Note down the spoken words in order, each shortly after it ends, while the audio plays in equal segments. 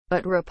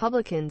but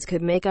Republicans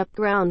could make up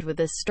ground with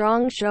a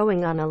strong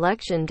showing on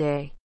Election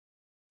Day,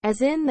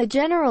 as in the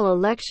general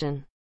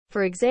election.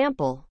 For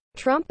example,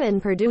 Trump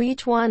and Perdue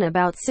each won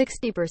about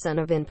 60%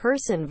 of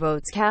in-person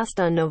votes cast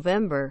on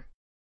November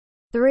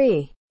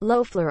 3.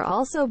 Loeffler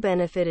also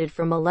benefited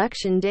from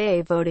Election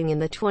Day voting in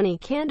the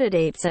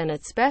 20-candidate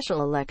Senate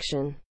special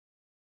election.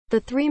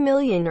 The 3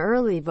 million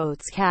early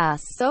votes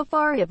cast so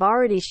far have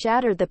already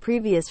shattered the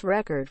previous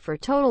record for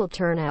total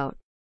turnout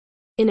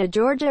in a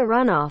Georgia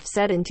runoff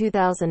set in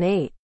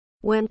 2008,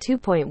 when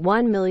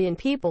 2.1 million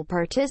people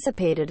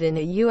participated in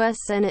a U.S.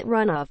 Senate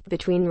runoff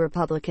between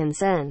Republican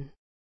Sen.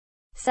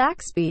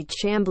 Saxby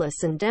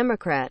Chambliss and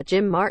Democrat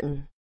Jim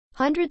Martin.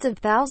 Hundreds of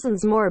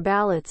thousands more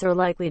ballots are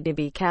likely to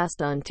be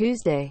cast on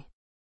Tuesday.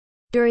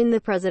 During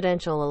the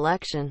presidential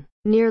election,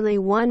 nearly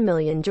 1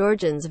 million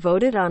Georgians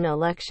voted on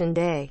Election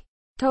Day.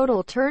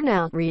 Total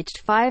turnout reached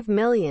 5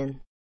 million.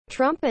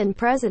 Trump and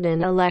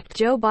President-elect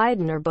Joe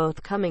Biden are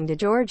both coming to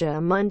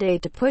Georgia Monday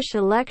to push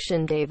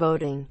Election Day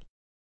voting.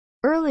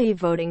 Early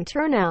voting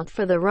turnout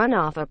for the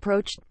runoff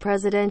approached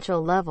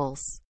presidential levels.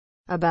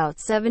 About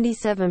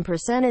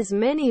 77% as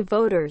many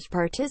voters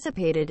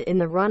participated in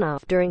the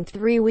runoff during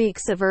 3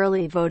 weeks of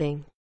early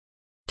voting.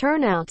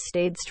 Turnout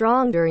stayed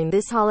strong during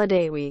this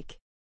holiday week,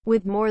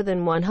 with more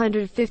than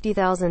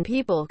 150,000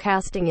 people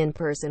casting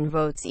in-person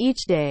votes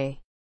each day.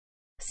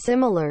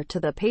 Similar to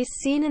the pace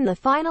seen in the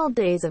final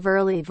days of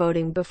early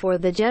voting before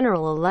the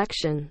general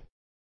election,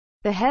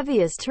 the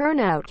heaviest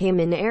turnout came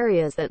in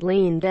areas that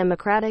lean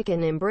Democratic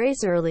and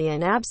embrace early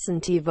and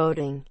absentee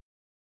voting,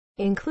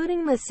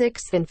 including the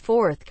 6th and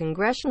 4th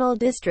Congressional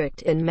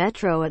District in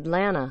Metro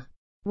Atlanta,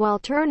 while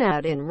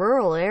turnout in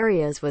rural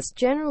areas was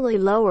generally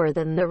lower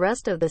than the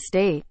rest of the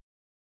state.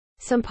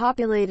 Some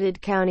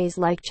populated counties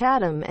like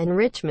Chatham and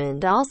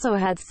Richmond also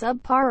had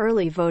subpar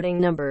early voting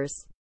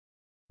numbers.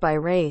 By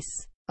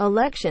race,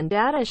 election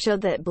data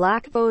showed that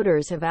black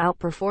voters have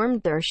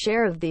outperformed their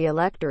share of the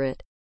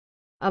electorate.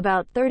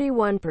 About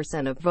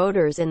 31% of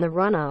voters in the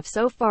runoff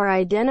so far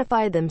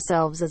identify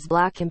themselves as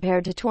black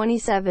compared to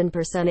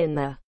 27% in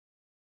the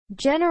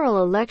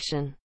general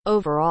election.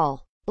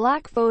 Overall,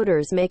 black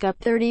voters make up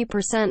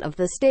 30% of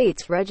the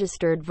state's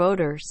registered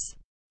voters.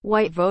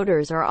 White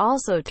voters are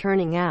also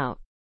turning out,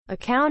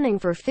 accounting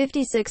for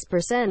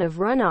 56% of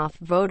runoff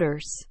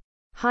voters,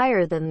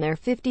 higher than their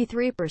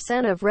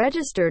 53% of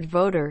registered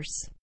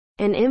voters.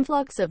 An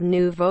influx of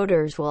new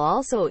voters will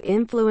also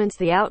influence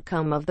the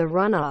outcome of the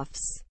runoffs.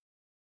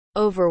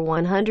 Over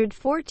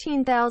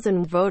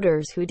 114,000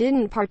 voters who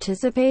didn't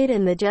participate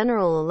in the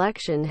general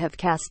election have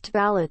cast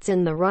ballots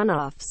in the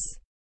runoffs.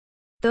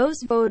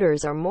 Those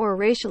voters are more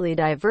racially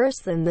diverse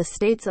than the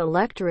state's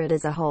electorate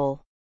as a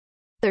whole.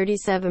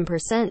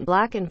 37%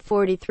 black and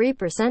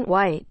 43%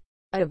 white,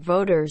 of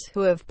voters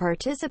who have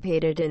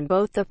participated in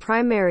both the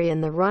primary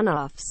and the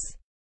runoffs.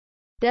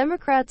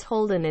 Democrats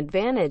hold an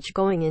advantage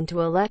going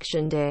into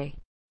Election Day.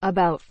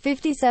 About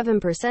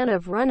 57%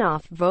 of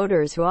runoff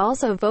voters who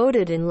also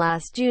voted in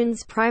last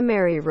June's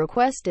primary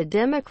requested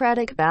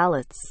Democratic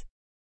ballots.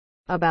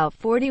 About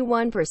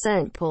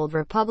 41% pulled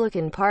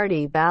Republican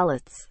Party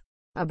ballots.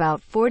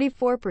 About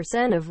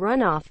 44% of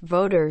runoff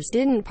voters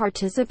didn't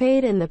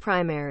participate in the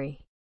primary.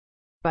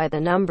 By the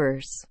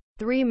numbers,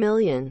 3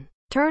 million.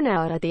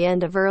 Turnout at the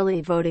end of early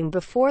voting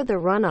before the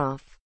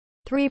runoff.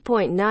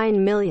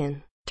 3.9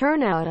 million.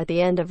 Turnout at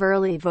the end of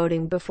early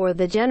voting before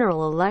the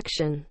general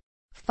election.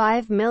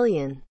 5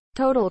 million.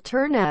 Total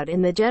turnout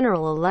in the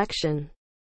general election.